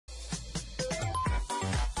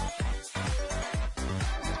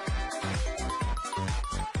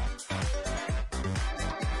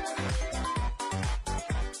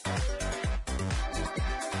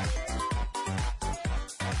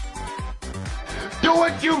Do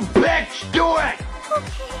it, you bitch! Do it!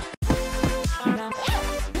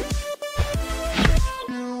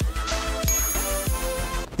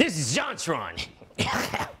 This is Jontron.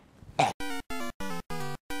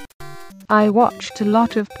 I watched a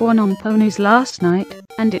lot of porn on ponies last night,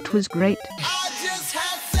 and it was great.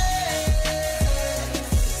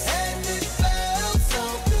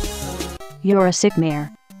 You're a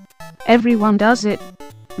sigmare. Everyone does it,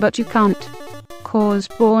 but you can't, cause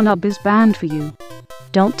Pornhub is banned for you.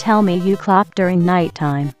 Don't tell me you clap during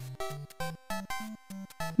nighttime.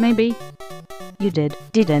 Maybe. You did,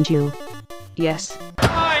 didn't you? Yes.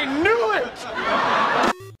 I knew it!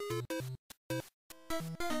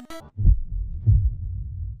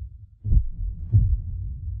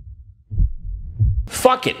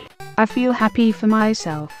 Fuck it. I feel happy for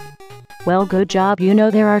myself. Well, good job. You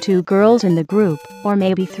know there are 2 girls in the group, or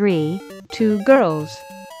maybe 3. 2 girls.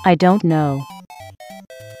 I don't know.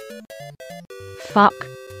 Fuck.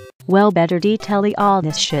 Well, better detail all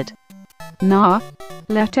this shit. Nah.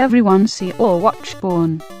 Let everyone see or watch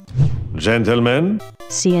porn. Gentlemen?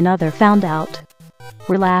 See, another found out.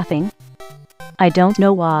 We're laughing. I don't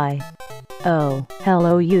know why. Oh,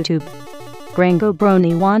 hello YouTube. Gringo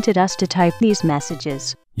Brony wanted us to type these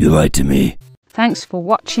messages. You lied to me. Thanks for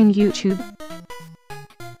watching YouTube.